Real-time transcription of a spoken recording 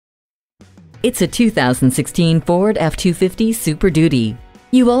It's a 2016 Ford F-250 Super Duty.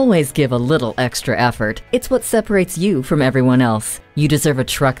 You always give a little extra effort. It's what separates you from everyone else. You deserve a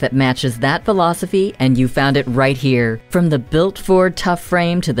truck that matches that philosophy, and you found it right here. From the built Ford tough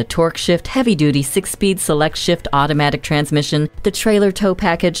frame to the torque shift heavy-duty 6-speed select shift automatic transmission, the trailer tow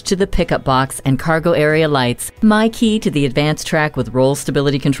package to the pickup box and cargo area lights, my key to the advanced track with roll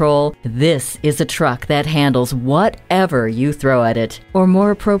stability control, this is a truck that handles whatever you throw at it, or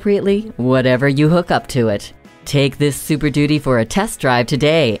more appropriately, whatever you hook up to it. Take this Super Duty for a test drive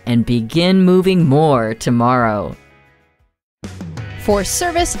today and begin moving more tomorrow. For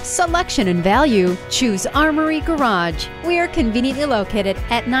service, selection, and value, choose Armory Garage. We are conveniently located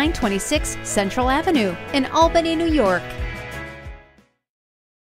at 926 Central Avenue in Albany, New York.